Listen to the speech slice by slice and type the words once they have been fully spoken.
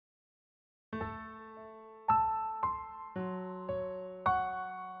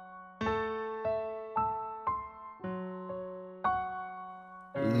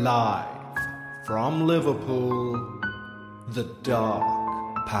Live from Liverpool, The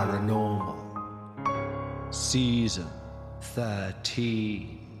Dark Paranormal, Season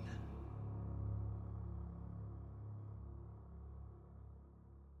 13.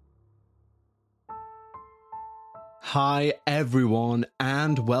 Hi everyone,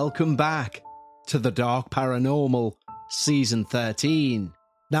 and welcome back to The Dark Paranormal, Season 13.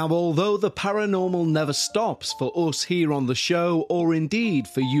 Now, although the paranormal never stops for us here on the show, or indeed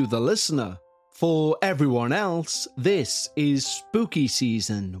for you the listener, for everyone else, this is spooky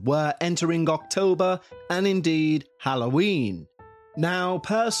season. We're entering October and indeed Halloween. Now,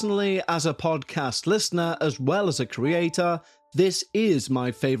 personally, as a podcast listener as well as a creator, this is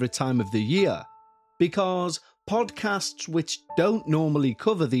my favourite time of the year, because podcasts which don't normally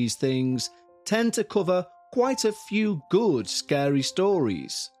cover these things tend to cover quite a few good scary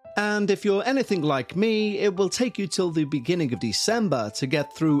stories. And if you're anything like me, it will take you till the beginning of December to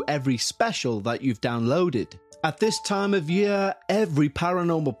get through every special that you've downloaded. At this time of year, every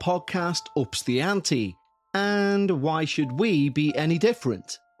paranormal podcast ups the ante. And why should we be any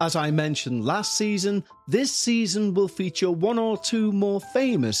different? As I mentioned last season, this season will feature one or two more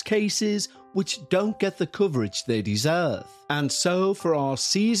famous cases which don't get the coverage they deserve. And so, for our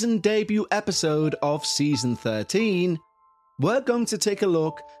season debut episode of Season 13, we're going to take a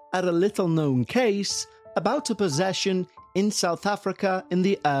look at a little-known case about a possession in South Africa in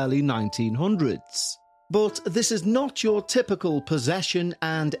the early 1900s. But this is not your typical possession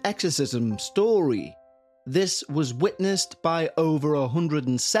and exorcism story. This was witnessed by over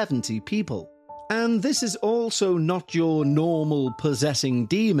 170 people. And this is also not your normal possessing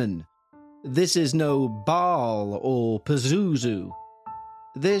demon. This is no Baal or Pazuzu.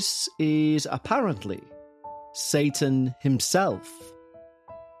 This is apparently Satan himself.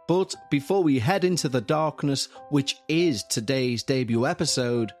 But before we head into the darkness, which is today's debut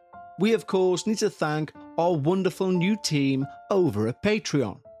episode, we of course need to thank our wonderful new team over at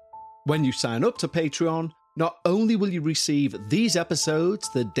Patreon. When you sign up to Patreon, not only will you receive these episodes,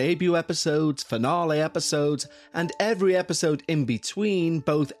 the debut episodes, finale episodes, and every episode in between,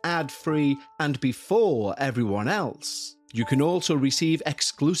 both ad-free and before everyone else, you can also receive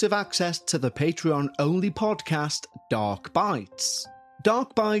exclusive access to the Patreon-only podcast, Dark Bites.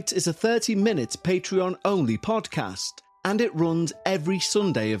 Dark Bites is a 30-minute Patreon-only podcast, and it runs every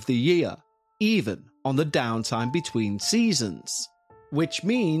Sunday of the year, even on the downtime between seasons. Which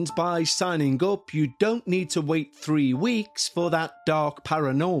means by signing up, you don't need to wait 3 weeks for that dark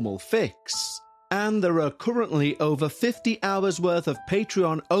paranormal fix. And there are currently over 50 hours worth of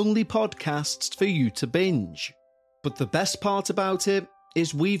Patreon-only podcasts for you to binge. But the best part about it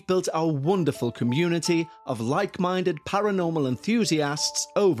is we've built our wonderful community of like-minded paranormal enthusiasts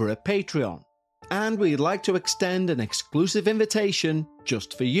over at Patreon. And we'd like to extend an exclusive invitation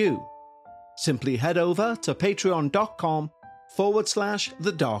just for you. Simply head over to patreon.com/The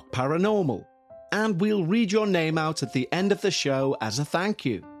Dark Paranormal, and we'll read your name out at the end of the show as a thank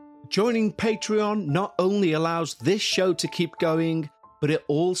you. Joining Patreon not only allows this show to keep going, but it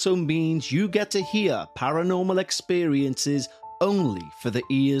also means you get to hear paranormal experiences only for the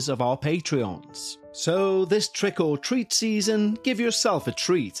ears of our Patreons. So this trick or treat season, give yourself a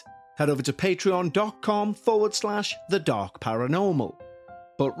treat. Head over to patreon.com/The Dark Paranormal.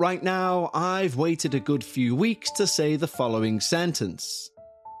 But right now, I've waited a good few weeks to say the following sentence.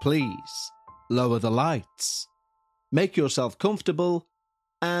 Please, lower the lights, make yourself comfortable,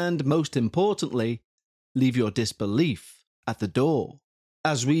 and most importantly, leave your disbelief at the door,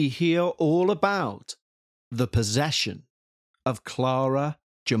 as we hear all about the possession of Clara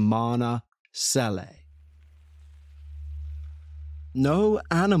Germana Cele. No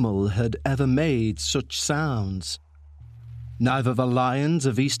animal had ever made such sounds. Neither the lions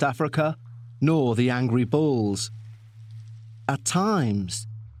of East Africa nor the angry bulls. At times,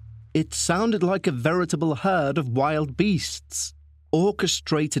 it sounded like a veritable herd of wild beasts,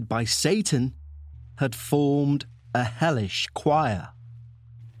 orchestrated by Satan, had formed a hellish choir.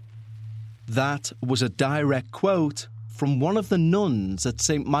 That was a direct quote from one of the nuns at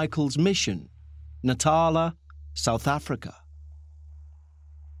St. Michael's Mission, Natala, South Africa.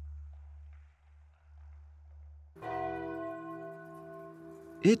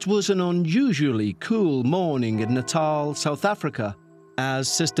 It was an unusually cool morning in Natal, South Africa,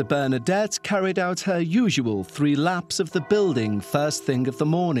 as Sister Bernadette carried out her usual 3 laps of the building first thing of the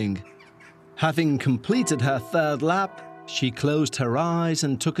morning. Having completed her 3rd lap, she closed her eyes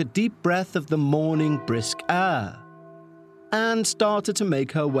and took a deep breath of the morning brisk air, and started to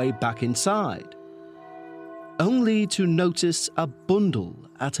make her way back inside, only to notice a bundle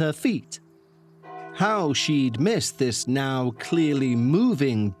at her feet. How she'd missed this now clearly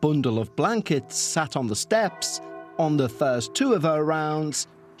moving bundle of blankets sat on the steps on the first two of her rounds,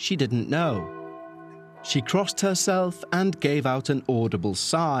 she didn't know. She crossed herself and gave out an audible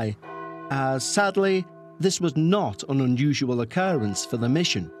sigh, as sadly, this was not an unusual occurrence for the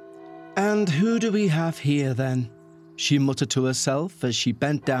mission. "And who do we have here, then?" she muttered to herself as she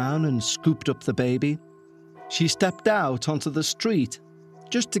bent down and scooped up the baby. She stepped out onto the street,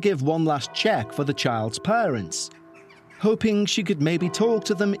 just to give one last check for the child's parents, hoping she could maybe talk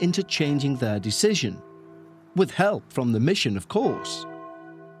to them into changing their decision. With help from the mission, of course.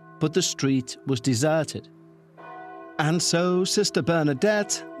 But the street was deserted. And so Sister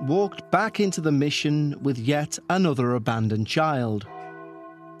Bernadette walked back into the mission with yet another abandoned child.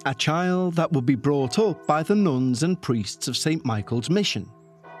 A child that would be brought up by the nuns and priests of St. Michael's Mission.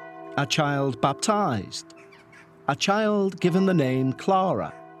 A child baptized. A child given the name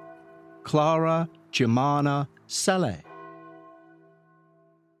Clara. Clara, Germana, Cele.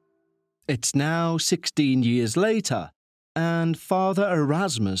 It's now 16 years later, and Father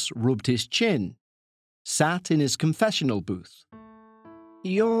Erasmus rubbed his chin, sat in his confessional booth.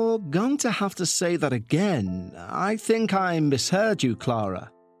 "You're going to have to say that again. I think I misheard you,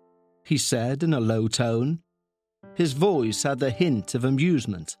 Clara," he said in a low tone. His voice had the hint of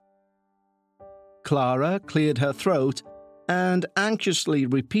amusement. Clara cleared her throat and anxiously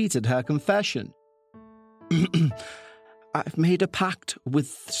repeated her confession. "I've made a pact with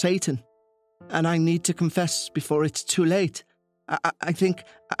Satan, and I need to confess before it's too late. I think...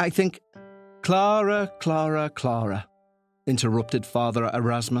 Clara, interrupted Father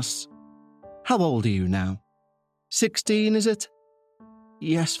Erasmus. "How old are you now? 16, is it?"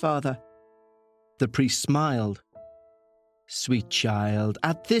 "Yes, Father." The priest smiled. "Sweet child,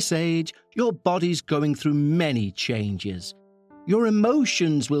 at this age, your body's going through many changes. Your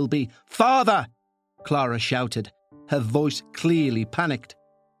emotions will be—" "Father!" Clara shouted, her voice clearly panicked.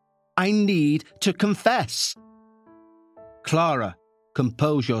 "I need to confess." "Clara,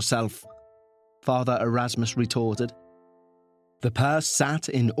 compose yourself," Father Erasmus retorted. The pair sat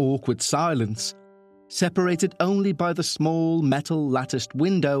in awkward silence, separated only by the small metal latticed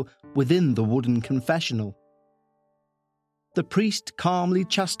window within the wooden confessional. The priest calmly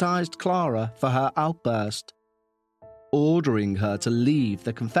chastised Clara for her outburst, ordering her to leave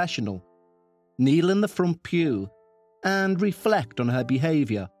the confessional, kneel in the front pew, and reflect on her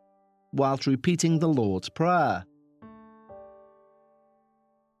behaviour, whilst repeating the Lord's Prayer.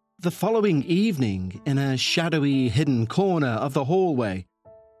 The following evening, in a shadowy hidden corner of the hallway,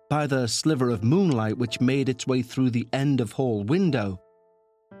 by the sliver of moonlight which made its way through the end of hall window,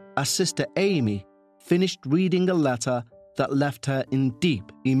 a Sister Amy finished reading a letter that left her in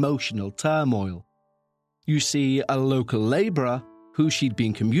deep emotional turmoil. You see, a local labourer, who she'd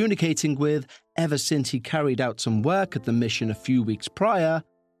been communicating with ever since he carried out some work at the mission a few weeks prior,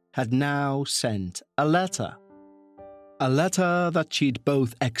 had now sent a letter. A letter that she'd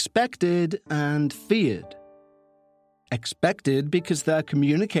both expected and feared. Expected because their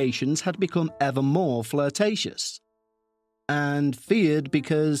communications had become ever more flirtatious. And feared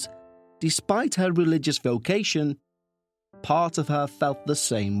because, despite her religious vocation, part of her felt the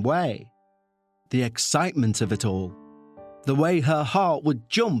same way. The excitement of it all. The way her heart would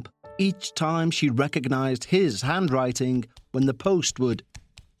jump each time she recognised his handwriting when the post would...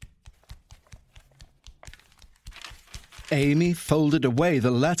 Amy folded away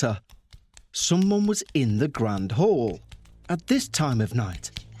the letter. Someone was in the grand hall at this time of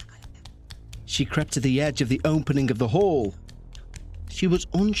night. She crept to the edge of the opening of the hall. She was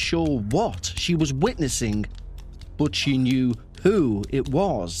unsure what she was witnessing, but she knew who it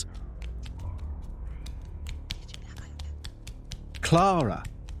was. Clara,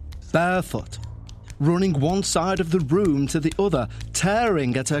 barefoot, running one side of the room to the other,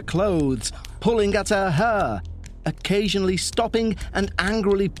 tearing at her clothes, pulling at her hair, occasionally stopping and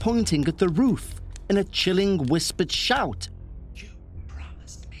angrily pointing at the roof in a chilling whispered shout. "You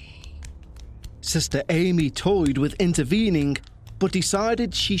promised me." Sister Amy toyed with intervening, but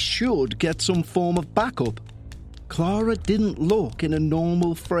decided she should get some form of backup. Clara didn't look in a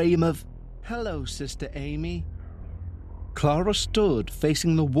normal frame of... "Hello, Sister Amy." Clara stood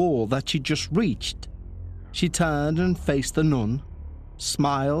facing the wall that she'd just reached. She turned and faced the nun,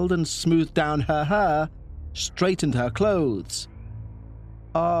 smiled and smoothed down her hair, straightened her clothes.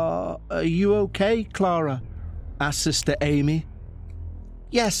 Are you okay, Clara?" asked Sister Amy.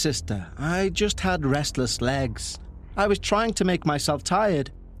 "Yes, sister, I just had restless legs. I was trying to make myself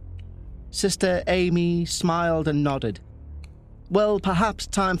tired." Sister Amy smiled and nodded. "Well, perhaps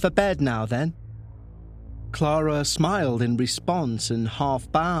time for bed now, then?" Clara smiled in response and half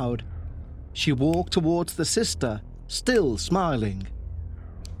bowed. She walked towards the sister, still smiling.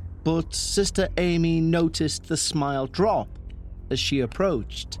 But Sister Amy noticed the smile drop as she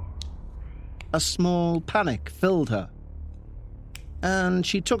approached. A small panic filled her, and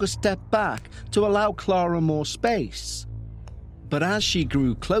she took a step back to allow Clara more space. But as she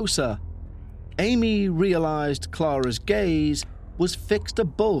grew closer, Amy realized Clara's gaze was fixed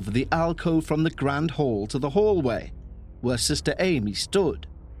above the alcove from the grand hall to the hallway, where Sister Amy stood.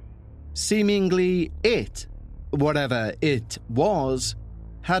 Seemingly it, whatever it was,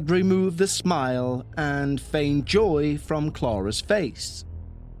 had removed the smile and feigned joy from Clara's face.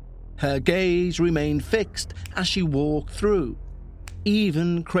 Her gaze remained fixed as she walked through,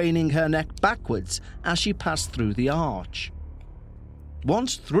 even craning her neck backwards as she passed through the arch.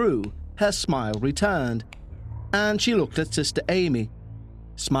 Once through, her smile returned, and she looked at Sister Amy,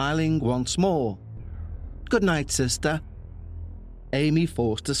 smiling once more. "Good night, sister." Amy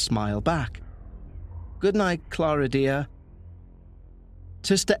forced a smile back. "Good night, Clara dear."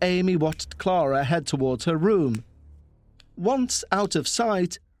 Sister Amy watched Clara head towards her room. Once out of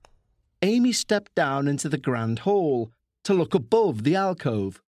sight, Amy stepped down into the grand hall to look above the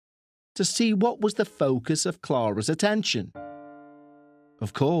alcove, to see what was the focus of Clara's attention.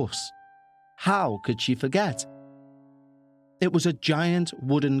 Of course, how could she forget? It was a giant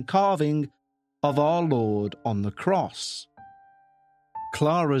wooden carving of our Lord on the cross.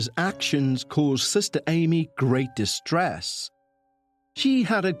 Clara's actions caused Sister Amy great distress. She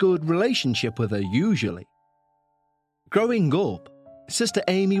had a good relationship with her usually. Growing up, Sister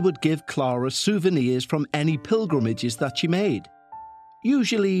Amy would give Clara souvenirs from any pilgrimages that she made,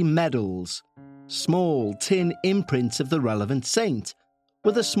 usually medals, small tin imprints of the relevant saint,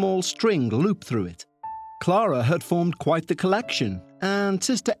 with a small string loop through it. Clara had formed quite the collection, and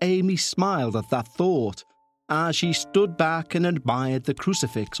Sister Amy smiled at that thought as she stood back and admired the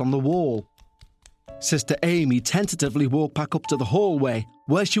crucifix on the wall. Sister Amy tentatively walked back up to the hallway,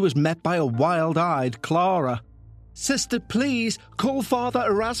 where she was met by a wild-eyed Clara. "Sister, please, call Father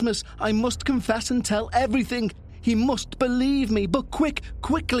Erasmus. I must confess and tell everything. He must believe me, but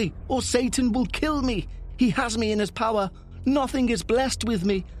quickly, or Satan will kill me. He has me in his power. Nothing is blessed with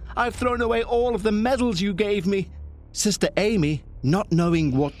me. I've thrown away all of the medals you gave me." Sister Amy, not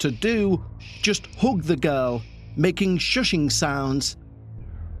knowing what to do, just hugged the girl, making shushing sounds.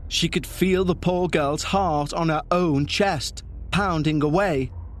 She could feel the poor girl's heart on her own chest, pounding away.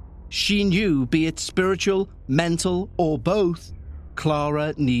 She knew, be it spiritual, mental, or both,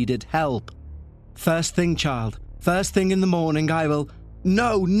 Clara needed help. "First thing, child. First thing in the morning I will—"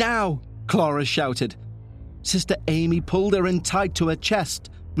 "No, now!" Clara shouted. Sister Amy pulled her in tight to her chest,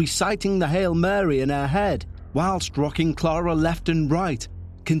 reciting the Hail Mary in her head, whilst rocking Clara left and right,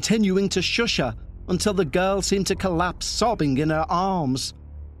 continuing to shush her until the girl seemed to collapse sobbing in her arms.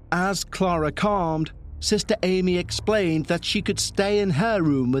 As Clara calmed, Sister Amy explained that she could stay in her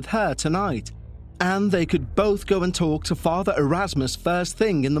room with her tonight, and they could both go and talk to Father Erasmus first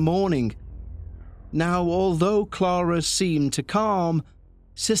thing in the morning. Now, although Clara seemed to calm,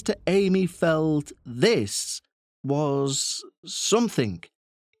 Sister Amy felt this was something.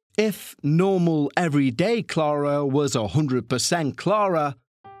 If normal everyday Clara was 100% Clara,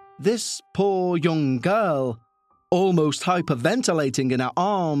 this poor young girl, almost hyperventilating in her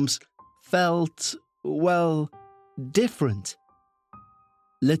arms, felt, well, different.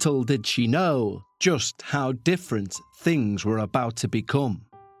 Little did she know just how different things were about to become.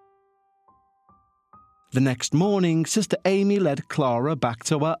 The next morning, Sister Amy led Clara back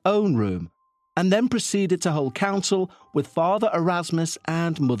to her own room, and then proceeded to hold council with Father Erasmus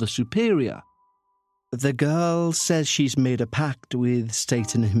and Mother Superior. "The girl says she's made a pact with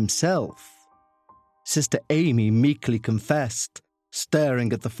Satan himself," Sister Amy meekly confessed,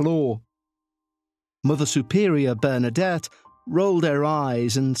 staring at the floor. Mother Superior Bernadette rolled her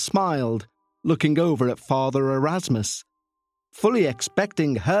eyes and smiled, looking over at Father Erasmus, fully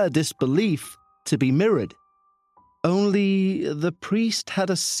expecting her disbelief to be mirrored. Only the priest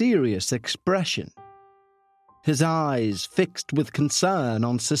had a serious expression, his eyes fixed with concern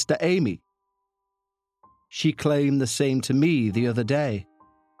on Sister Amy. She claimed the same to me the other day.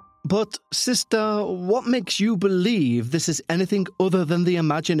 "But, sister, what makes you believe this is anything other than the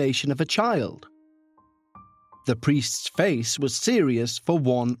imagination of a child?" The priest's face was serious for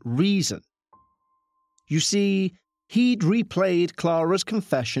one reason. You see, he'd replayed Clara's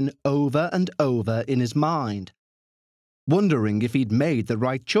confession over and over in his mind, wondering if he'd made the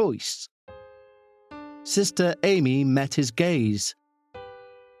right choice. Sister Amy met his gaze.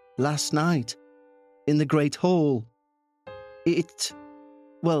 "Last night, in the Great Hall,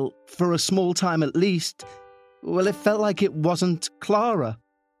 well, for a small time at least, it felt like it wasn't Clara.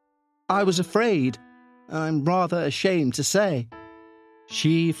 I was afraid. I'm rather ashamed to say."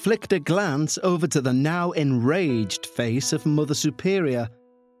 She flicked a glance over to the now enraged face of Mother Superior,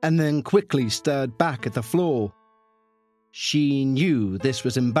 and then quickly stared back at the floor. She knew this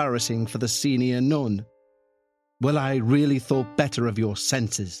was embarrassing for the senior nun. "Well, I really thought better of your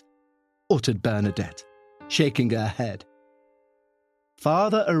senses," uttered Bernadette, shaking her head.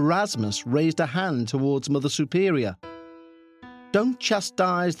 Father Erasmus raised a hand towards Mother Superior. "Don't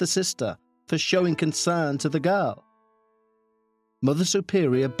chastise the sister for showing concern to the girl." Mother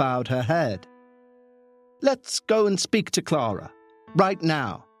Superior bowed her head. "Let's go and speak to Clara, right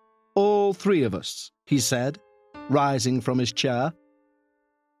now, all three of us," he said, rising from his chair.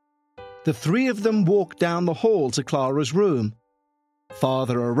 The three of them walked down the hall to Clara's room.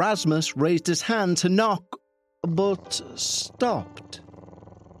 Father Erasmus raised his hand to knock, but stopped.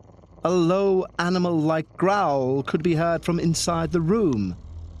 A low animal-like growl could be heard from inside the room.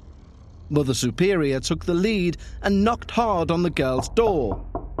 Mother Superior took the lead and knocked hard on the girl's door.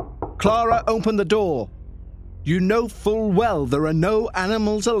 "Clara, open the door. You know full well there are no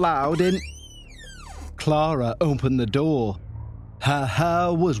animals allowed in—" Clara opened the door. Her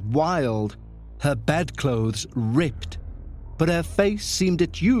hair was wild, her bedclothes ripped, but her face seemed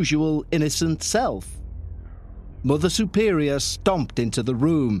its usual innocent self. Mother Superior stomped into the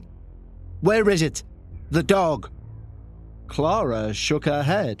room. "Where is it? The dog?" Clara shook her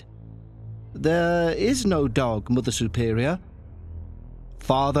head. "There is no dog, Mother Superior."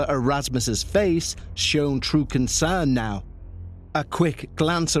 Father Erasmus's face shone true concern now. A quick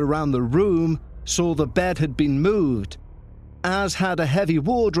glance around the room saw the bed had been moved, as had a heavy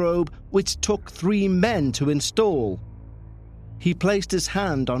wardrobe which took 3 men to install. He placed his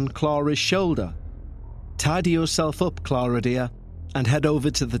hand on Clara's shoulder. "Tidy yourself up, Clara dear, and head over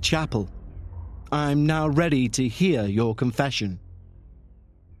to the chapel. I'm now ready to hear your confession."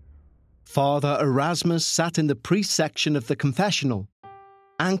 Father Erasmus sat in the priest section of the confessional,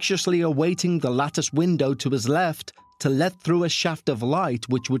 anxiously awaiting the lattice window to his left to let through a shaft of light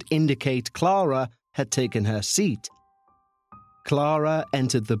which would indicate Clara had taken her seat. Clara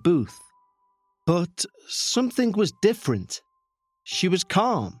entered the booth, but something was different. She was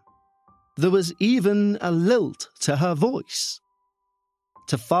calm. There was even a lilt to her voice.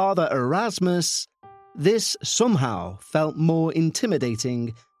 To Father Erasmus, this somehow felt more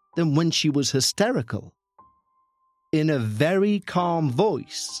intimidating than when she was hysterical. In a very calm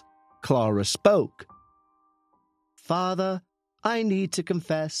voice, Clara spoke. "Father, I need to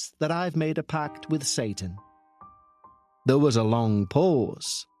confess that I've made a pact with Satan." There was a long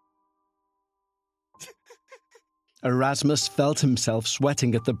pause. Erasmus felt himself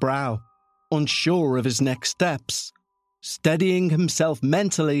sweating at the brow, unsure of his next steps. Steadying himself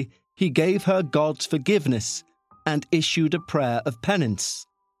mentally, he gave her God's forgiveness and issued a prayer of penance.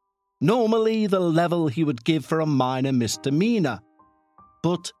 Normally the level he would give for a minor misdemeanor,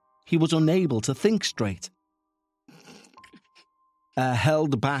 but he was unable to think straight. A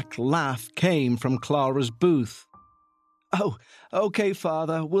held-back laugh came from Clara's booth. "Oh, okay,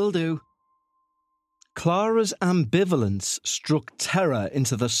 Father, will do." Clara's ambivalence struck terror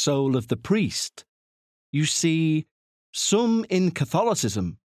into the soul of the priest. You see, some in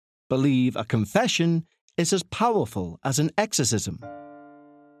Catholicism believe a confession is as powerful as an exorcism.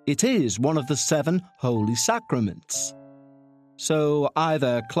 It is one of the 7 holy sacraments. So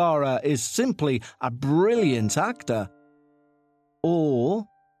either Clara is simply a brilliant actor, or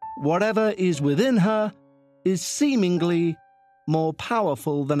whatever is within her is seemingly more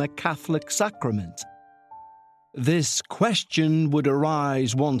powerful than a Catholic sacrament. This question would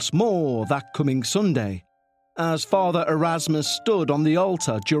arise once more that coming Sunday, as Father Erasmus stood on the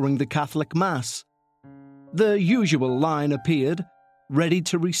altar during the Catholic Mass. The usual line appeared, ready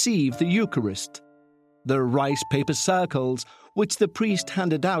to receive the Eucharist. The rice paper circles, which the priest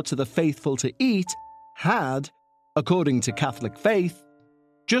handed out to the faithful to eat, had, according to Catholic faith,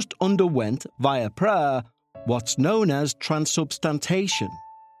 just underwent via prayer what's known as transubstantiation,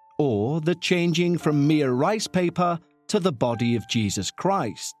 or the changing from mere rice paper to the body of Jesus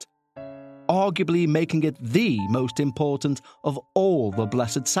Christ, arguably making it the most important of all the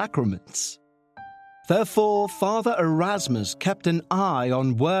blessed sacraments. Therefore, Father Erasmus kept an eye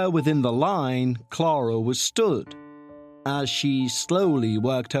on where within the line Clara was stood, as she slowly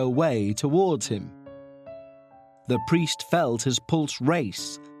worked her way towards him. The priest felt his pulse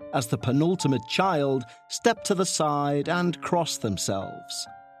race as the penultimate child stepped to the side and crossed themselves,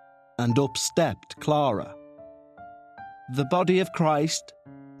 and up stepped Clara. "The body of Christ,"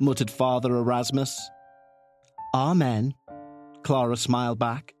 muttered Father Erasmus. "Amen," Clara smiled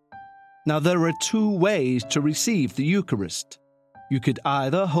back. Now there are 2 ways to receive the Eucharist. You could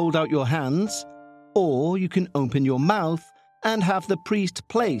either hold out your hands, or you can open your mouth and have the priest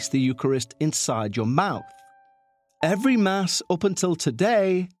place the Eucharist inside your mouth. Every Mass up until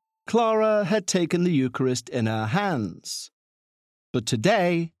today, Clara had taken the Eucharist in her hands. But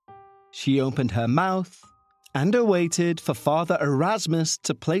today, she opened her mouth and awaited for Father Erasmus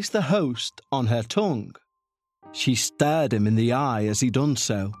to place the host on her tongue. She stared him in the eye as he done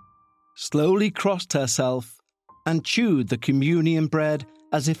so, slowly crossed herself, and chewed the communion bread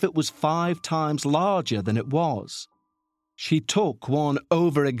as if it was 5 times larger than it was. She took one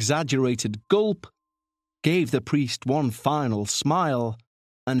over-exaggerated gulp, gave the priest one final smile,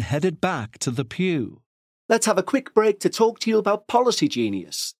 and headed back to the pew. Let's have a quick break to talk to you about Policy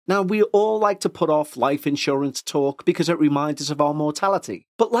Genius. Now, we all like to put off life insurance talk because it reminds us of our mortality.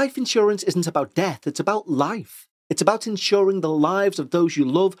 But life insurance isn't about death, it's about life. It's about ensuring the lives of those you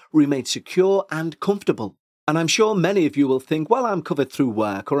love remain secure and comfortable. And I'm sure many of you will think, well, I'm covered through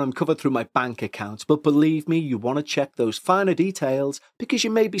work or I'm covered through my bank account. But believe me, you want to check those finer details because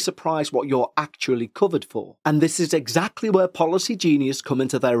you may be surprised what you're actually covered for. And this is exactly where Policy Genius come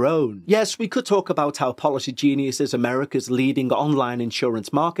into their own. Yes, we could talk about how Policy Genius is America's leading online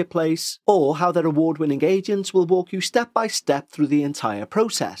insurance marketplace, or how their award-winning agents will walk you step by step through the entire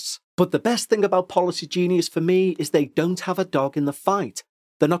process. But the best thing about Policy Genius for me is they don't have a dog in the fight.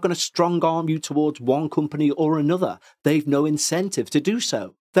 They're not going to strong-arm you towards one company or another. They've no incentive to do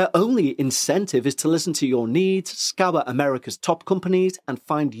so. Their only incentive is to listen to your needs, scour America's top companies, and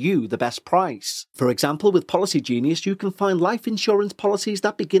find you the best price. For example, with Policy Genius, you can find life insurance policies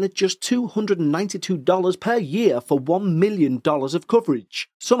that begin at just $292 per year for $1 million of coverage.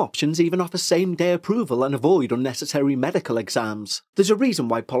 Some options even offer same-day approval and avoid unnecessary medical exams. There's a reason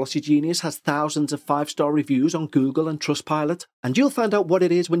why Policy Genius has thousands of 5-star reviews on Google and Trustpilot, and you'll find out what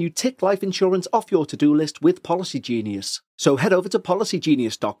it is when you tick life insurance off your to-do list with Policy Genius. So head over to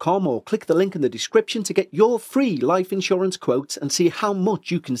policygenius.com or click the link in the description to get your free life insurance quotes and see how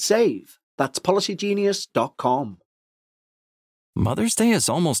much you can save. That's policygenius.com. Mother's Day is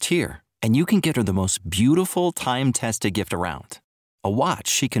almost here, and you can get her the most beautiful time-tested gift around. A watch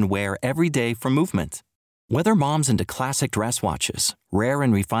she can wear every day from Movement. Whether mom's into classic dress watches, rare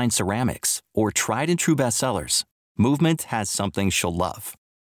and refined ceramics, or tried-and-true bestsellers, Movement has something she'll love.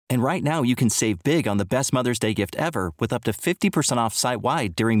 And right now, you can save big on the best Mother's Day gift ever with up to 50% off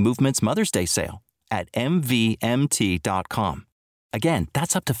site-wide during Movement's Mother's Day sale at MVMT.com. Again,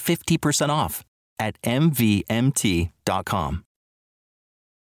 that's up to 50% off at MVMT.com.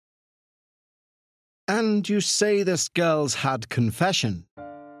 And you say this girl's had confession?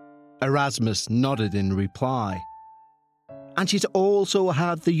 Erasmus nodded in reply. And she's also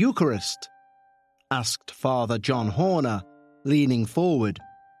had the Eucharist? Asked Father John Horner, leaning forward,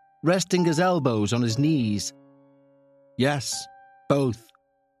 resting his elbows on his knees. Yes, both.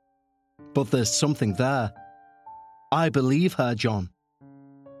 But there's something there. I believe her, John.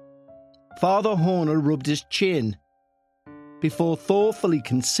 Father Horner rubbed his chin before thoughtfully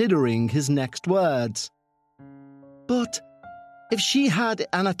considering his next words. But if she had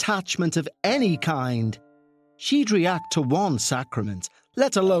an attachment of any kind, she'd react to one sacrament,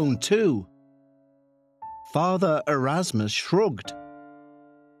 let alone 2. Father Erasmus shrugged.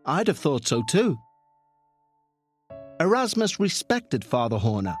 I'd have thought so too. Erasmus respected Father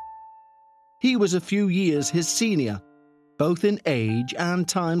Horner. He was a few years his senior, both in age and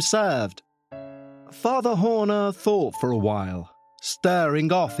time served. Father Horner thought for a while,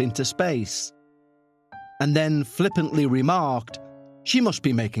 staring off into space, and then flippantly remarked, "She must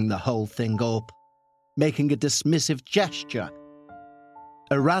be making the whole thing up," making a dismissive gesture.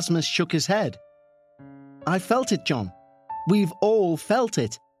 Erasmus shook his head. I felt it, John. We've all felt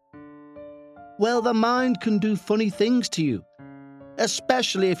it. Well, the mind can do funny things to you,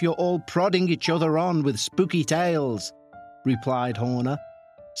 especially if you're all prodding each other on with spooky tales, replied Horner,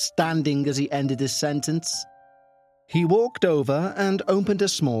 standing as he ended his sentence. He walked over and opened a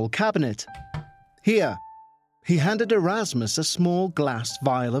small cabinet. Here, he handed Erasmus a small glass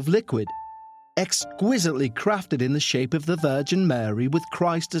vial of liquid, exquisitely crafted in the shape of the Virgin Mary with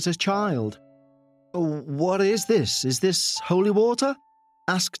Christ as a child. What is this? Is this holy water?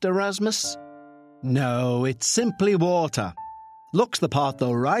 Asked Erasmus. No, it's simply water. Looks the part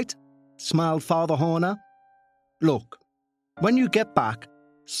though, right? Smiled Father Horner. Look, when you get back,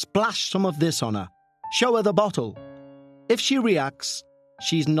 splash some of this on her. Show her the bottle. If she reacts,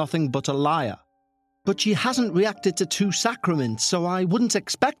 she's nothing but a liar. But she hasn't reacted to 2 sacraments, so I wouldn't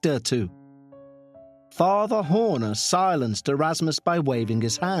expect her to. Father Horner silenced Erasmus by waving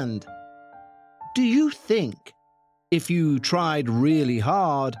his hand. Do you think, if you tried really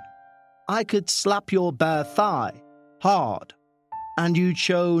hard, I could slap your bare thigh, hard, And you'd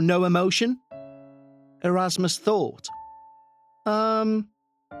show no emotion? Erasmus thought.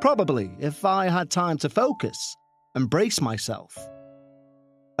 Probably, if I had time to focus and brace myself.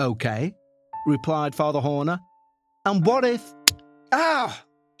 Okay, replied Father Horner. And what if... Ah!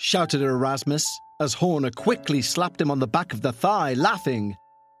 Shouted Erasmus, as Horner quickly slapped him on the back of the thigh, laughing.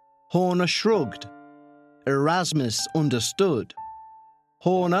 Horner shrugged. Erasmus understood.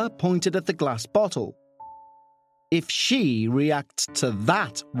 Horner pointed at the glass bottle. If she reacts to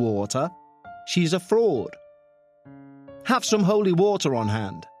that water, she's a fraud. Have some holy water on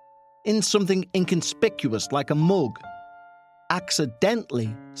hand, in something inconspicuous like a mug.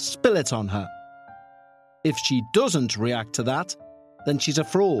 Accidentally spill it on her. If she doesn't react to that, then she's a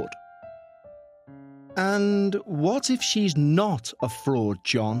fraud. And what if she's not a fraud,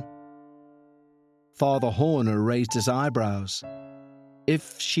 John? Father Horner raised his eyebrows.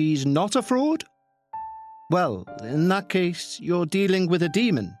 If she's not a fraud? Well, in that case, you're dealing with a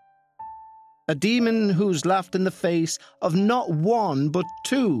demon. A demon who's laughed in the face of not one but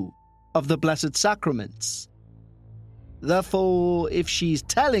two of the Blessed Sacraments. Therefore, if she's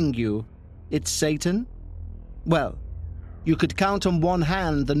telling you it's Satan, well, you could count on one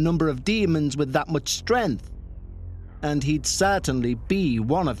hand the number of demons with that much strength, and he'd certainly be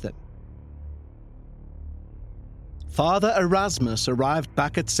one of them. Father Erasmus arrived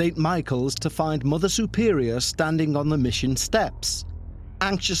back at St. Michael's to find Mother Superior standing on the mission steps,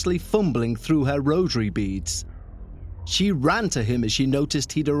 anxiously fumbling through her rosary beads. She ran to him as she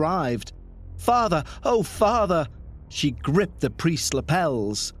noticed he'd arrived. "Father, oh Father!" She gripped the priest's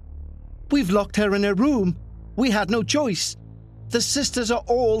lapels. "We've locked her in her room. We had no choice. The sisters are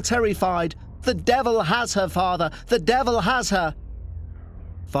all terrified. The devil has her, Father. The devil has her."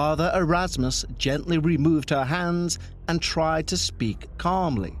 Father Erasmus gently removed her hands and tried to speak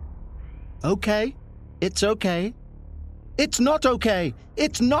calmly. "Okay, it's okay." "It's not okay!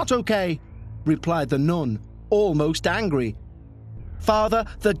 It's not okay!" replied the nun, almost angry. "Father,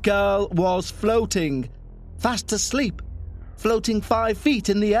 the girl was floating, fast asleep, floating 5 feet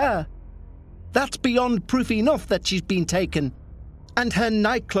in the air. That's beyond proof enough that she's been taken. And her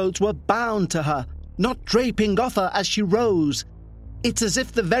nightclothes were bound to her, not draping off her as she rose. It's as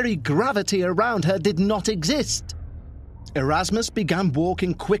if the very gravity around her did not exist." Erasmus began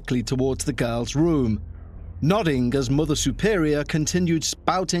walking quickly towards the girl's room, nodding as Mother Superior continued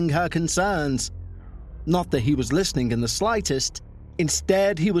spouting her concerns. Not that he was listening in the slightest.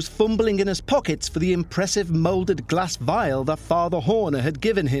 Instead, he was fumbling in his pockets for the impressive moulded glass vial that Father Horner had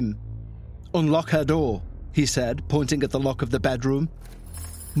given him. "Unlock her door," he said, pointing at the lock of the bedroom.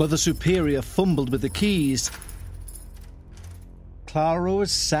 Mother Superior fumbled with the keys. Clara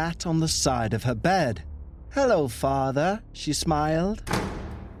was sat on the side of her bed. "Hello, Father," she smiled.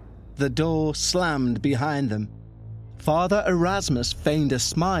 The door slammed behind them. Father Erasmus feigned a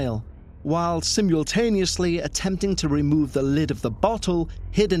smile, while simultaneously attempting to remove the lid of the bottle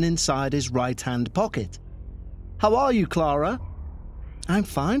hidden inside his right-hand pocket. "How are you, Clara?" "I'm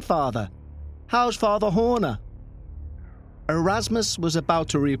fine, Father. How's Father Horner?" Erasmus was about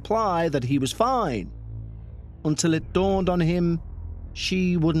to reply that he was fine, until it dawned on him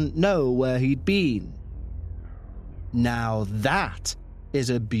she wouldn't know where he'd been. "Now that is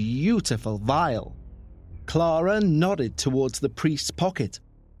a beautiful vial." Clara nodded towards the priest's pocket.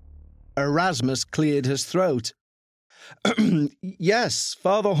 Erasmus cleared his throat. "Yes,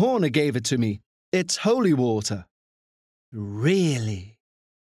 Father Horner gave it to me. It's holy water." "Really?"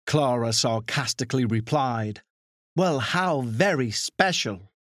 Clara sarcastically replied. "Well, how very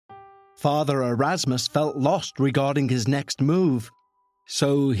special." Father Erasmus felt lost regarding his next move,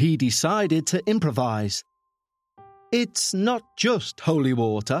 so he decided to improvise. "It's not just holy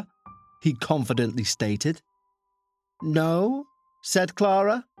water," he confidently stated. "No?" said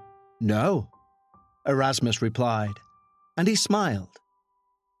Clara. "No," Erasmus replied, and he smiled.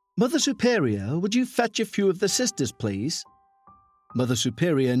 "Mother Superior, would you fetch a few of the sisters, please?" Mother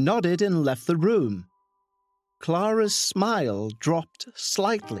Superior nodded and left the room. Clara's smile dropped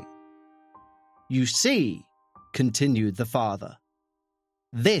slightly. "You see," continued the father,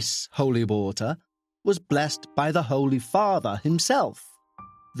 "this holy water was blessed by the Holy Father himself,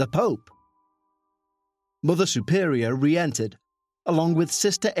 the Pope." Mother Superior re-entered, along with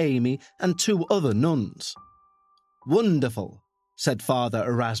Sister Amy and 2 other nuns. "Wonderful," said Father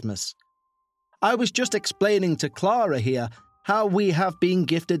Erasmus. "I was just explaining to Clara here how we have been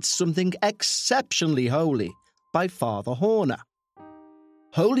gifted something exceptionally holy by Father Horner.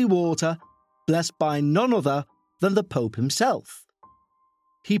 Holy water blessed by none other than the Pope himself."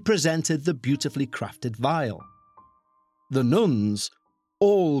 He presented the beautifully crafted vial. The nuns,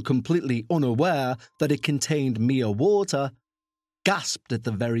 all completely unaware that it contained mere water, gasped at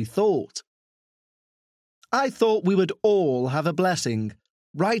the very thought. "I thought we would all have a blessing,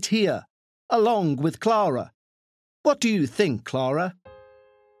 right here, along with Clara. What do you think, Clara?"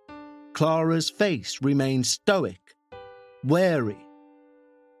 Clara's face remained stoic, wary.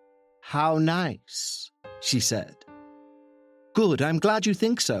 "How nice," she said. "Good, I'm glad you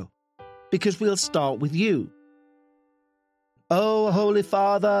think so, because we'll start with you." "Oh, Holy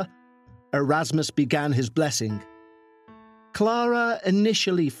Father," Erasmus began his blessing. Clara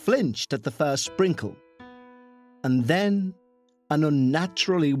initially flinched at the first sprinkle, and then an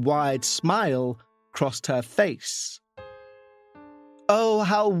unnaturally wide smile crossed her face. "Oh,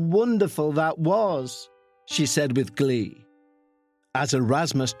 how wonderful that was," she said with glee. As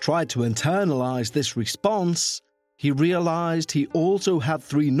Erasmus tried to internalize this response, he realized he also had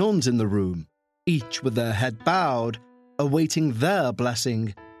 3 nuns in the room, each with their head bowed, awaiting their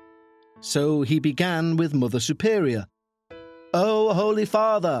blessing. So he began with Mother Superior. "Oh, Holy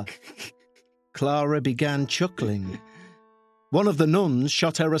Father!" Clara began chuckling. One of the nuns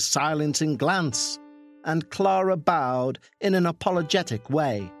shot her a silencing glance, and Clara bowed in an apologetic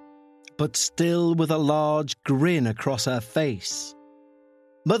way, but still with a large grin across her face.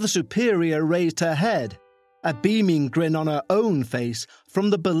 Mother Superior raised her head, a beaming grin on her own face from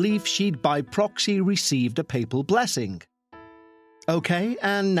the belief she'd by proxy received a papal blessing. "Okay,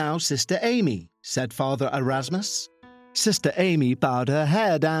 and now Sister Amy," said Father Erasmus. Sister Amy bowed her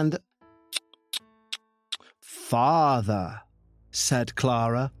head and... "Father," said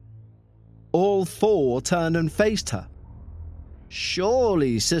Clara. All 4 turned and faced her.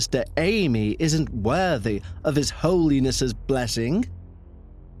 Surely Sister Amy isn't worthy of His Holiness's blessing.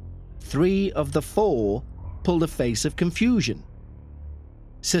 3 of the 4 pulled a face of confusion.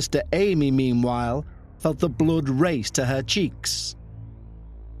 Sister Amy, meanwhile, felt the blood race to her cheeks.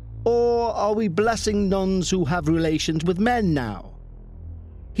 "Or are we blessing nuns who have relations with men now?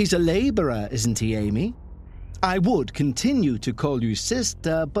 He's a labourer, isn't he, Amy? I would continue to call you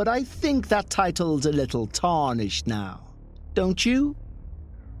sister, but I think that title's a little tarnished now. Don't you?"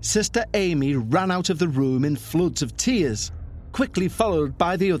 Sister Amy ran out of the room in floods of tears, quickly followed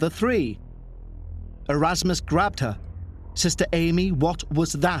by the other 3. Erasmus grabbed her. "Sister Amy, what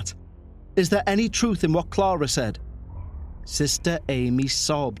was that? Is there any truth in what Clara said?" Sister Amy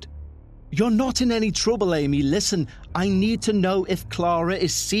sobbed. "You're not in any trouble, Amy. Listen, I need to know if Clara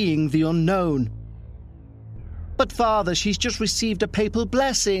is seeing the unknown." "But Father, she's just received a papal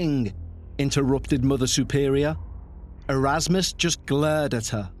blessing," interrupted Mother Superior. Erasmus just glared at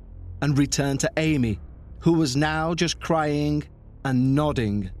her and returned to Amy, who was now just crying and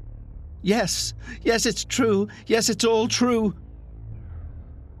nodding. Yes, it's true. Yes, it's all true."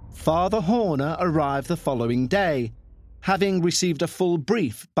 Father Horner arrived the following day, having received a full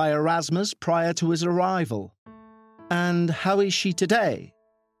brief by Erasmus prior to his arrival. "And how is she today?"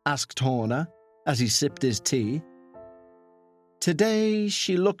 asked Horner as he sipped his tea. "Today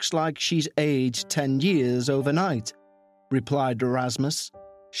she looks like she's aged 10 years overnight," replied Erasmus,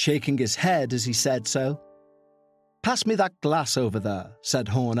 shaking his head as he said so. "Pass me that glass over there," said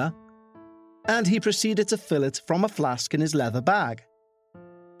Horner, and he proceeded to fill it from a flask in his leather bag.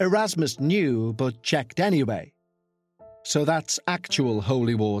 Erasmus knew, but checked anyway. "So that's actual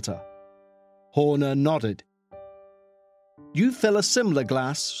holy water." Horner nodded. "You fill a similar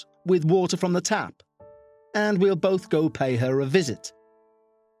glass with water from the tap, and we'll both go pay her a visit."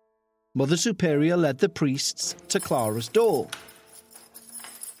 Mother Superior led the priests to Clara's door.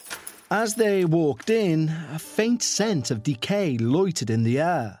 As they walked in, a faint scent of decay loitered in the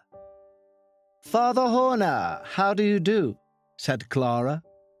air. "Father Horner, how do you do?" said Clara.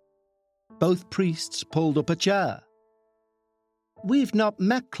 Both priests pulled up a chair. "We've not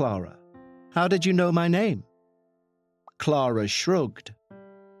met, Clara. How did you know my name?" Clara shrugged.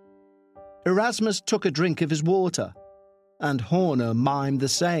 Erasmus took a drink of his water, and Horner mimed the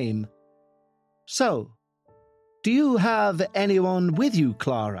same. "So, do you have anyone with you,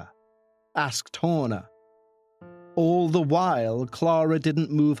 Clara?" asked Horner. All the while, Clara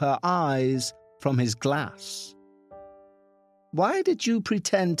didn't move her eyes from his glass. "Why did you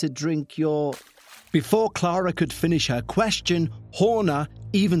pretend to drink your—" Before Clara could finish her question, Horner,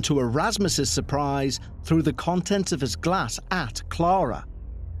 even to Erasmus's surprise, threw the contents of his glass at Clara.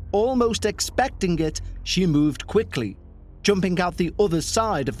 Almost expecting it, she moved quickly, jumping out the other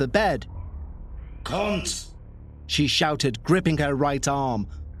side of the bed. "Cunt!" she shouted, gripping her right arm,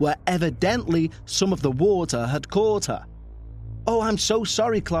 where evidently some of the water had caught her. "Oh, I'm so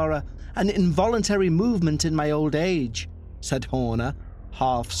sorry, Clara. An involuntary movement in my old age," said Horner,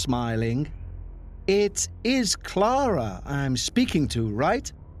 half smiling. "It is Clara I'm speaking to,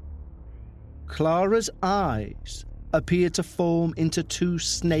 right?" Clara's eyes appeared to form into two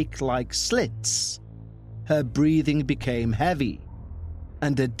snake-like slits. Her breathing became heavy,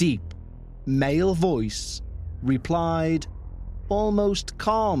 and a deep, male voice replied, almost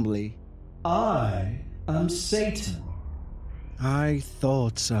calmly, "I am Satan." "I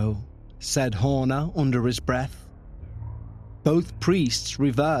thought so," said Horner under his breath. Both priests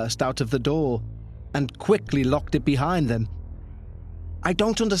reversed out of the door and quickly locked it behind them. "I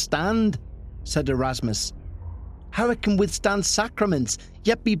don't understand," said Erasmus, "how it can withstand sacraments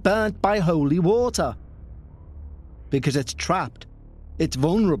yet be burnt by holy water." "Because it's trapped. It's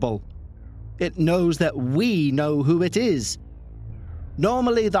vulnerable. It knows that we know who it is.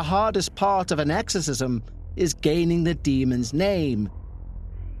 Normally, the hardest part of an exorcism is gaining the demon's name.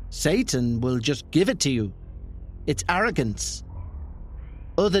 Satan will just give it to you. It's arrogance.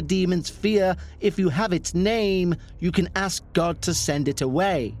 Other demons fear if you have its name, you can ask God to send it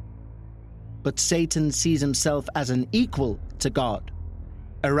away. But Satan sees himself as an equal to God."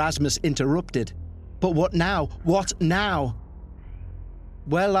 Erasmus interrupted. "But what now? What now?"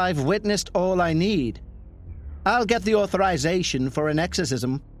 "Well, I've witnessed all I need. I'll get the authorization for an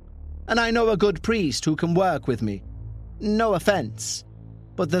exorcism, and I know a good priest who can work with me. No offense,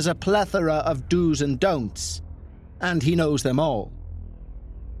 but there's a plethora of do's and don'ts, and he knows them all.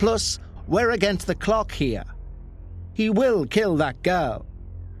 Plus, we're against the clock here. He will kill that girl.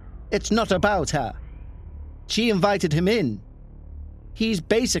 It's not about her. She invited him in. He's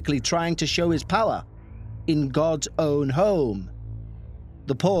basically trying to show his power in God's own home.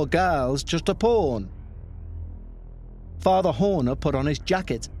 The poor girl's just a pawn." Father Horner put on his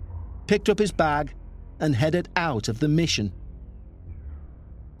jacket, picked up his bag, and headed out of the mission.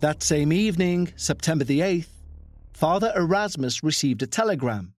 That same evening, September the 8th, Father Erasmus received a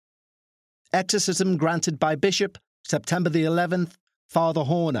telegram. Exorcism granted by Bishop, September the 11th, Father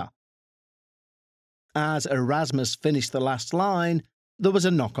Horner. As Erasmus finished the last line, there was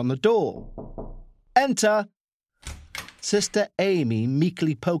a knock on the door. "Enter!" Sister Amy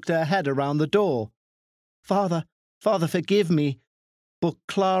meekly poked her head around the door. Father, forgive me, but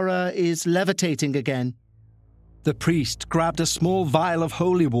Clara is levitating again." The priest grabbed a small vial of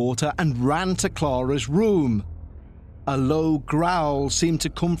holy water and ran to Clara's room. A low growl seemed to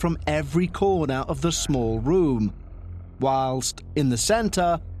come from every corner of the small room, whilst in the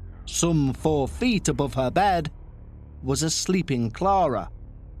centre, some 4 feet above her bed, was a sleeping Clara.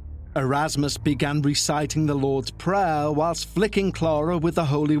 Erasmus began reciting the Lord's Prayer whilst flicking Clara with the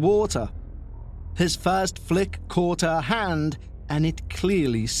holy water. His first flick caught her hand, and it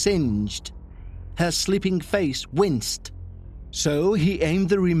clearly singed. Her sleeping face winced. So he aimed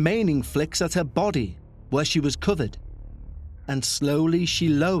the remaining flicks at her body, where she was covered, and slowly she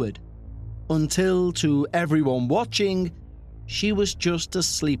lowered, until, to everyone watching, she was just a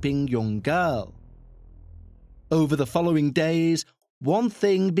sleeping young girl. Over the following days, one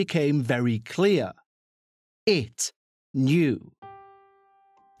thing became very clear. It knew.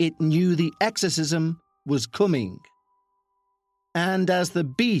 It knew the exorcism was coming. And as the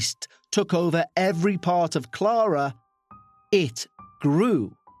beast took over every part of Clara, it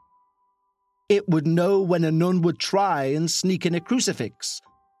grew. It would know when a nun would try and sneak in a crucifix,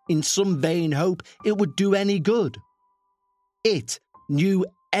 in some vain hope it would do any good. It knew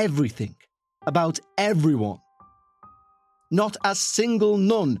everything about everyone. Not a single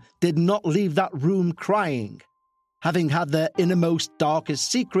nun did not leave that room crying, having had their innermost darkest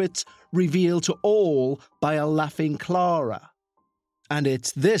secrets revealed to all by a laughing Clara. And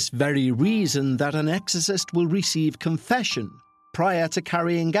it's this very reason that an exorcist will receive confession prior to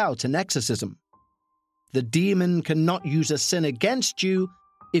carrying out an exorcism. The demon cannot use a sin against you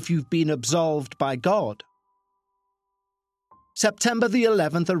if you've been absolved by God. September the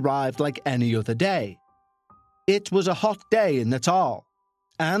 11th arrived like any other day. It was a hot day in Natal,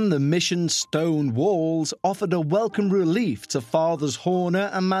 and the mission's stone walls offered a welcome relief to Fathers Horner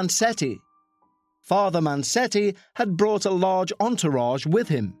and Mansetti. Father Mansetti had brought a large entourage with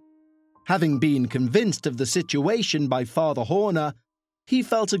him. Having been convinced of the situation by Father Horner, he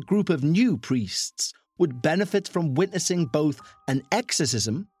felt a group of new priests would benefit from witnessing both an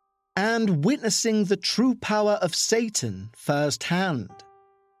exorcism and witnessing the true power of Satan firsthand.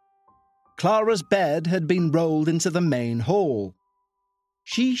 Clara's bed had been rolled into the main hall.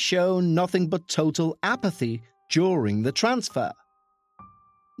 She shown nothing but total apathy during the transfer.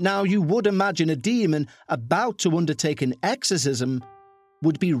 Now, you would imagine a demon about to undertake an exorcism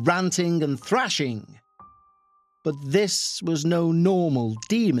would be ranting and thrashing. But this was no normal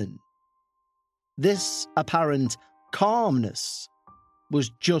demon. This apparent calmness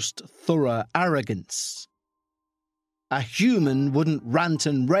was just thorough arrogance. A human wouldn't rant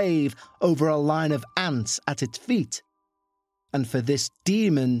and rave over a line of ants at its feet. And for this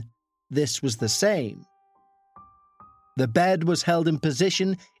demon, this was the same. The bed was held in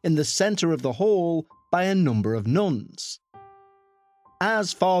position in the centre of the hall by a number of nuns.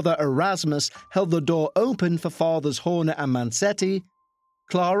 As Father Erasmus held the door open for Fathers Horner and Mancetti,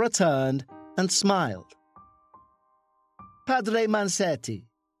 Clara turned and smiled. Padre Mancetti,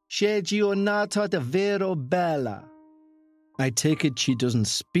 c'è giornata davvero bella. I take it she doesn't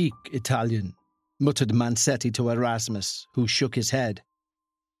speak Italian, muttered Mancetti to Erasmus, who shook his head.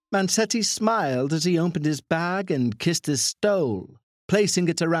 Mancetti smiled as he opened his bag and kissed his stole, placing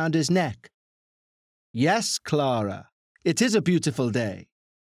it around his neck. Yes, Clara, it is a beautiful day.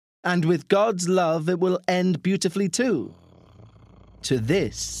 And with God's love it will end beautifully too. To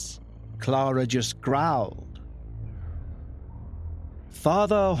this, Clara just growled.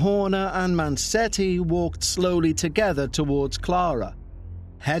 Father Horner and Mancetti walked slowly together towards Clara,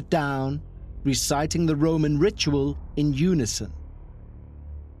 head down, reciting the Roman ritual in unison.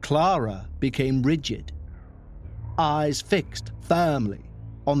 Clara became rigid, eyes fixed firmly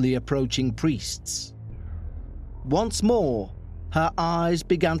on the approaching priests. Once more, her eyes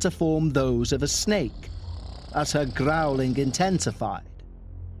began to form those of a snake, as her growling intensified.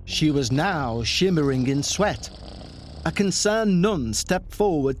 She was now shimmering in sweat. A concerned nun stepped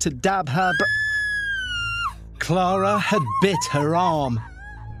forward to dab her Clara had bit her arm.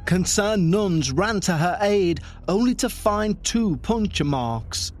 Concerned nuns ran to her aid, only to find 2 puncture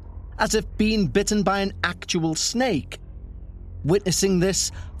marks, as if being bitten by an actual snake. Witnessing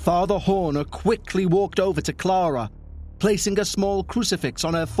this, Father Horner quickly walked over to Clara, placing a small crucifix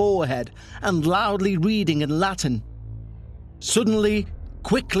on her forehead and loudly reading in Latin. Suddenly,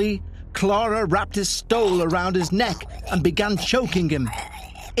 quickly, Clara wrapped his stole around his neck and began choking him.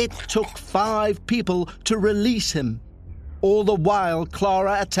 It took 5 people to release him. All the while,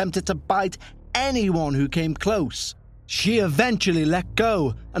 Clara attempted to bite anyone who came close. She eventually let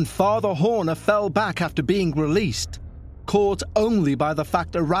go, and Father Horner fell back after being released, caught only by the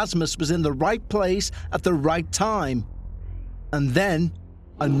fact Erasmus was in the right place at the right time. And then,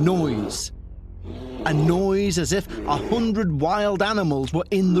 a noise. A noise as if 100 wild animals were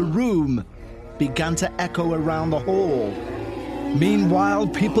in the room began to echo around the hall. Meanwhile,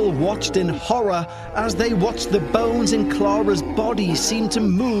 people watched in horror as they watched the bones in Clara's body seem to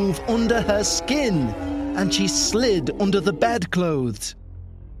move under her skin, and she slid under the bedclothes.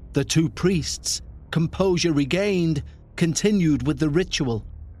 The 2 priests, composure regained, continued with the ritual,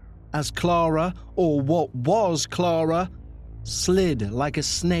 as Clara, or what was Clara, slid like a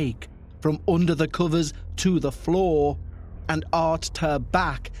snake from under the covers to the floor and arched her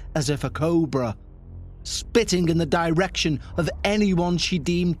back as if a cobra, spitting in the direction of anyone she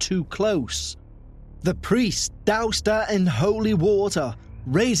deemed too close. The priests doused her in holy water,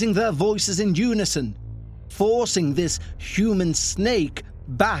 raising their voices in unison, forcing this human snake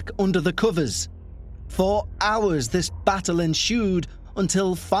back under the covers. For hours this battle ensued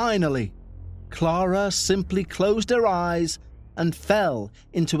until finally, Clara simply closed her eyes and fell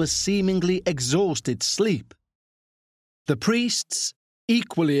into a seemingly exhausted sleep. The priests,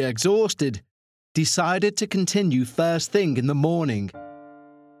 equally exhausted, decided to continue first thing in the morning,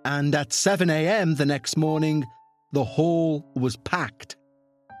 and at 7 a.m. the next morning, the hall was packed.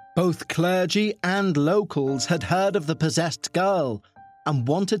 Both clergy and locals had heard of the possessed girl and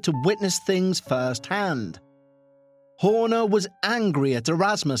wanted to witness things firsthand. Horner was angry at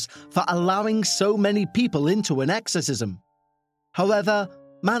Erasmus for allowing so many people into an exorcism. However,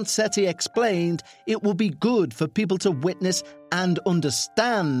 Mancetti explained it would be good for people to witness and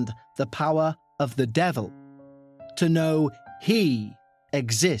understand the power of the devil, to know he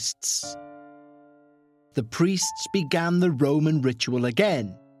exists. The priests began the Roman ritual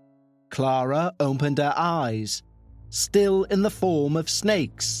again. Clara opened her eyes, still in the form of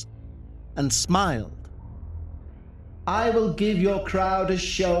snakes, and smiled. I will give your crowd a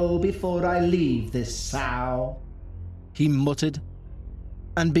show before I leave this sow, he muttered,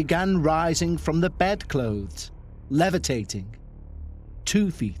 and began rising from the bedclothes, levitating. 2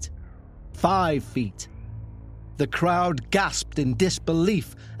 feet, 5 feet. The crowd gasped in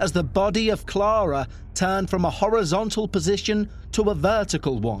disbelief as the body of Clara turned from a horizontal position to a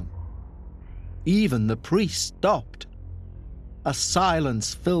vertical one. Even the priest stopped. A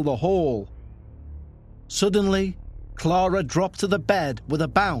silence filled the hall. Suddenly, Clara dropped to the bed with a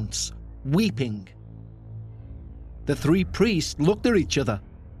bounce, weeping. The 3 priests looked at each other.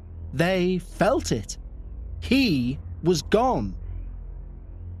 They felt it. He was gone.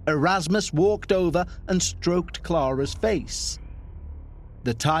 Erasmus walked over and stroked Clara's face.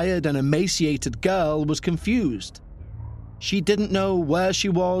 The tired and emaciated girl was confused. She didn't know where she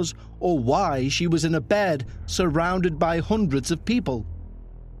was or why she was in a bed surrounded by hundreds of people.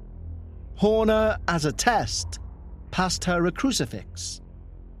 Horner, as a test, passed her a crucifix,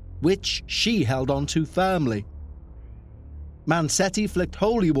 which she held onto firmly. Mansetti flicked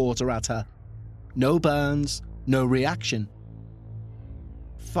holy water at her. No burns, no reaction.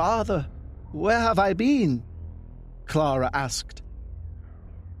 "Father, where have I been?" Clara asked.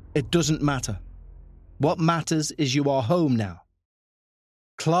 "It doesn't matter. What matters is you are home now."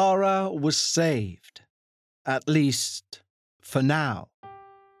 Clara was saved, at least for now.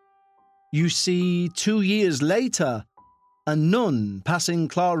 You see, 2 years later, a nun passing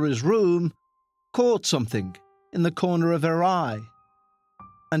Clara's room caught something in the corner of her eye,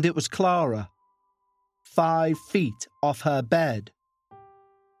 and it was Clara, 5 feet off her bed.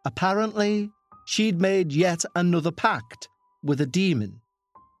 Apparently, she'd made yet another pact with a demon.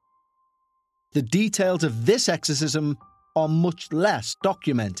 The details of this exorcism are much less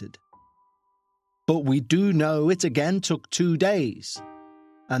documented. But we do know it again took 2 days,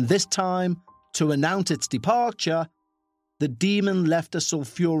 and this time, to announce its departure, the demon left a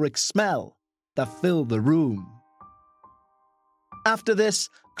sulfuric smell that filled the room. After this,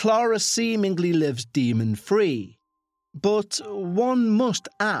 Clara seemingly lives demon-free, but one must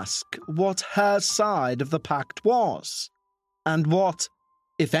ask what her side of the pact was, and what,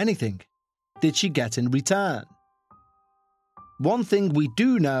 if anything, did she get in return? One thing we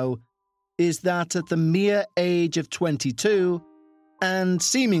do know is that at the mere age of 22, and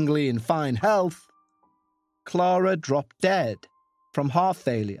seemingly in fine health, Clara dropped dead from heart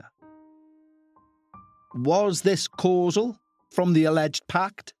failure. Was this causal from the alleged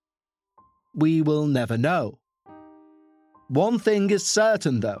pact? We will never know. One thing is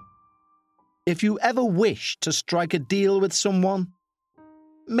certain, though. If you ever wish to strike a deal with someone,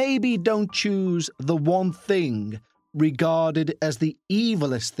 maybe don't choose the one thing regarded as the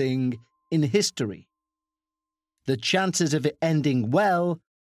evilest thing in history. The chances of it ending well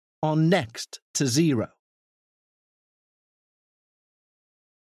are next to 0.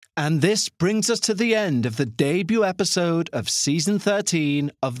 And this brings us to the end of the debut episode of Season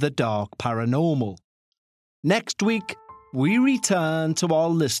 13 of The Dark Paranormal. Next week, we return to our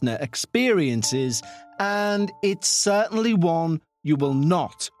listener experiences, and it's certainly one you will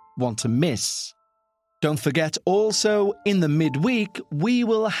not want to miss. Don't forget also, in the midweek, we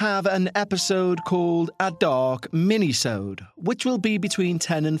will have an episode called A Dark Minisode, which will be between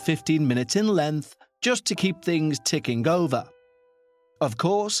 10 and 15 minutes in length, just to keep things ticking over. Of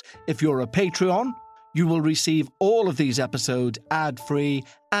course, if you're a Patreon, you will receive all of these episodes ad-free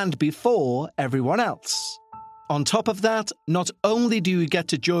and before everyone else. On top of that, not only do you get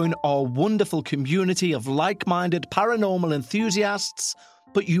to join our wonderful community of like-minded paranormal enthusiasts,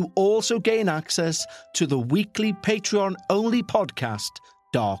 but you also gain access to the weekly Patreon-only podcast,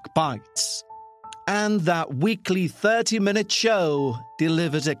 Dark Bites. And that weekly 30-minute show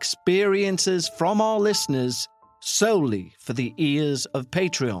delivers experiences from our listeners solely for the ears of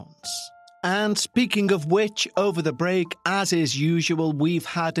Patreons. And speaking of which, over the break, as is usual, we've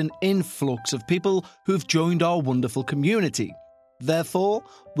had an influx of people who've joined our wonderful community. Therefore,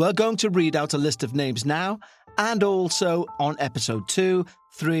 we're going to read out a list of names now, and also on episode 2,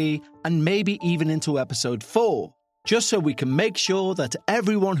 3, and maybe even into episode 4, just so we can make sure that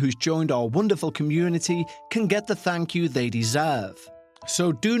everyone who's joined our wonderful community can get the thank you they deserve.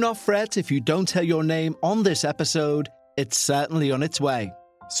 So do not fret if you don't hear your name on this episode, it's certainly on its way.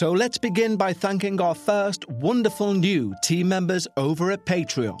 So let's begin by thanking our first wonderful new team members over at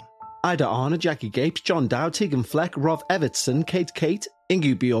Patreon. Ida Arna, Jackie Gapes, John Dow, Tegan Fleck, Rob Evertson, Kate,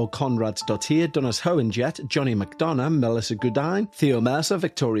 Ingu Bjork, Conrad Dottier, Donis Hohenjet, Johnny McDonough, Melissa Goodine, Theo Mercer,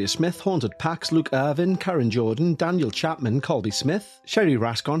 Victoria Smith, Haunted Pax, Luke Irvin, Karen Jordan, Daniel Chapman, Colby Smith, Sherry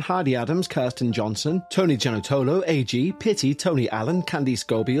Rascon, Hardy Adams, Kirsten Johnson, Tony Gianotolo, AG, Pitty, Tony Allen, Candice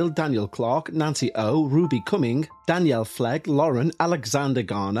Gobiel, Daniel Clark, Nancy O, Ruby Cumming, Danielle Flegg, Lauren, Alexander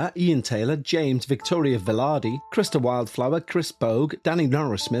Garner, Ian Taylor, James, Victoria Villardi, Krista Wildflower, Chris Bogue, Danny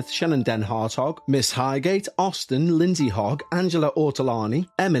Norris Smith, Shannon Den Hartog, Miss Highgate, Austin, Lindsay Hogg, Angela Ortolani,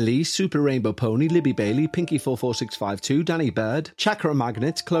 Emily, Super Rainbow Pony, Libby Bailey, Pinky44652, Danny Bird, Chakra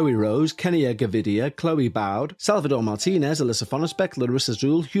Magnet, Chloe Rose, Kenia Gavidia, Chloe Bowd, Salvador Martinez, Alyssa Fonesbeck, Larissa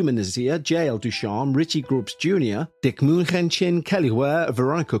Zul, Humanizia, JL Ducharme, Richie Groups Jr., Dick Moonchenchin, Kelly Ware,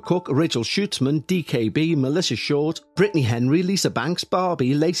 Veronica Cook, Rachel Schutzman, DKB, Melissa Short, Brittany Henry, Lisa Banks,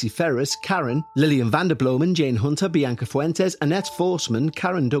 Barbie, Lacey Ferris, Karen, Lillian Vanderblomen, Jane Hunter, Bianca Fuentes, Annette Forsman,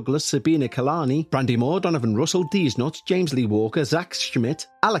 Karen Douglas, Sabina Kalani, Brandy Moore, Donovan Russell, Dees Nuts, James Lee Walker, Zach Schmidt,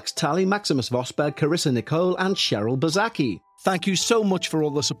 Alex Talley, Maximus Vosberg, Carissa Nicole, and Cheryl Bazaki. Thank you so much for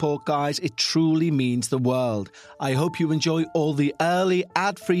all the support, guys. It truly means the world. I hope you enjoy all the early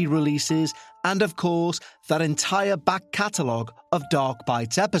ad-free releases and, of course, that entire back catalogue of Dark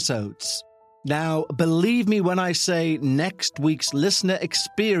Bites episodes. Now, believe me when I say next week's listener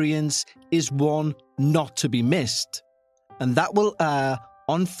experience is one not to be missed. And that will air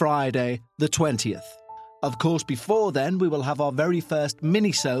on Friday the 20th. Of course, before then, we will have our very first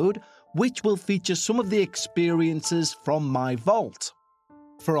mini-sode, which will feature some of the experiences from my vault.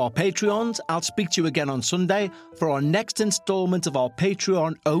 For our Patreons, I'll speak to you again on Sunday for our next instalment of our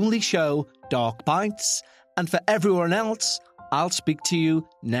Patreon-only show, Dark Bites, and for everyone else, I'll speak to you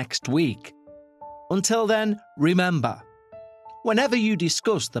next week. Until then, remember, whenever you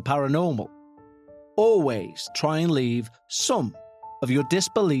discuss the paranormal, always try and leave some of your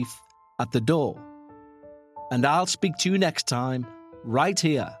disbelief at the door. And I'll speak to you next time, right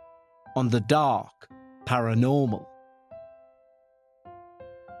here, on the Dark Paranormal.